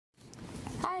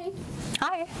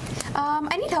Hi.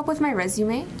 I need help with my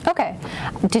resume. Okay.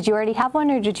 Did you already have one,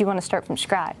 or did you want to start from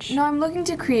scratch? No, I'm looking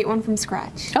to create one from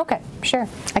scratch. Okay, sure.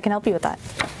 I can help you with that.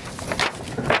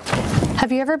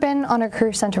 Have you ever been on our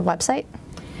Career Center website?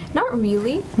 Not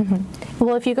really.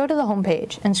 Well, if you go to the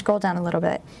homepage and scroll down a little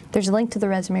bit, there's a link to the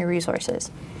resume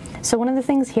resources. So one of the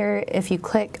things here, if you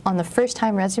click on the first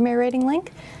time resume writing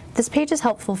link, this page is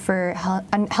helpful for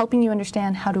helping you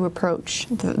understand how to approach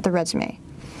the resume.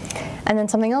 And then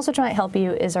something else which might help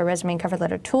you is our resume and cover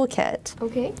letter toolkit.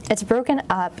 Okay. It's broken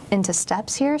up into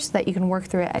steps here so that you can work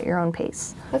through it at your own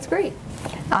pace. That's great.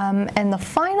 And the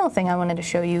final thing I wanted to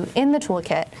show you in the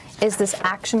toolkit is this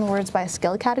Action Words by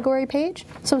Skill category page.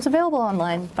 So it's available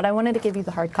online, but I wanted to give you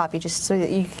the hard copy just so that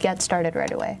you could get started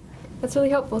right away. That's really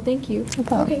helpful. Thank you. No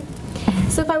problem. Okay.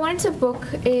 So if I wanted to book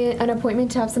an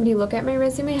appointment to have somebody look at my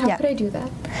resume, how could I do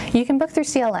that? You can book through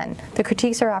CLN. The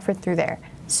critiques are offered through there.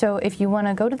 So if you want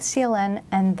to go to the CLN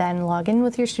and then log in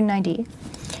with your student ID,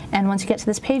 and once you get to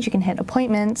this page, you can hit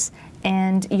appointments,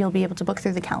 and you'll be able to book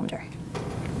through the calendar.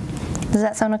 Does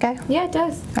that sound okay? Yeah, it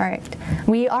does. All right.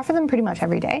 We offer them pretty much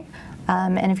every day.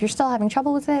 And if you're still having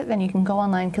trouble with it, then you can go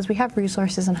online because we have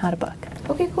resources on how to book.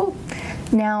 Okay, cool.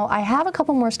 Now, I have a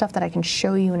couple more stuff that I can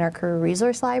show you in our career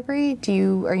resource library. Are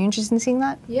you interested in seeing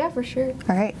that? Yeah, for sure.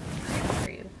 All right.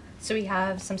 So we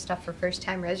have some stuff for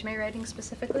first-time resume writing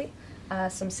specifically,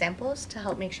 some samples to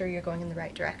help make sure you're going in the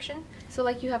right direction. So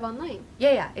like you have online?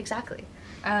 Yeah, exactly.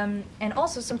 And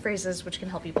also some phrases which can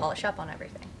help you polish up on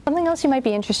everything. Something else you might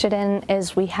be interested in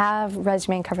is we have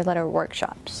resume and cover letter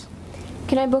workshops.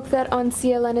 Can I book that on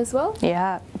CLN as well?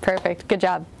 Yeah, perfect. Good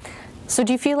job. So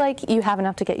do you feel like you have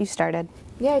enough to get you started?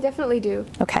 Yeah, I definitely do.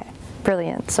 Okay,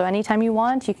 brilliant. So anytime you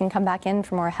want, you can come back in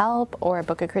for more help or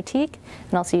book a critique,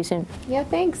 and I'll see you soon. Yeah,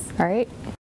 thanks. All right.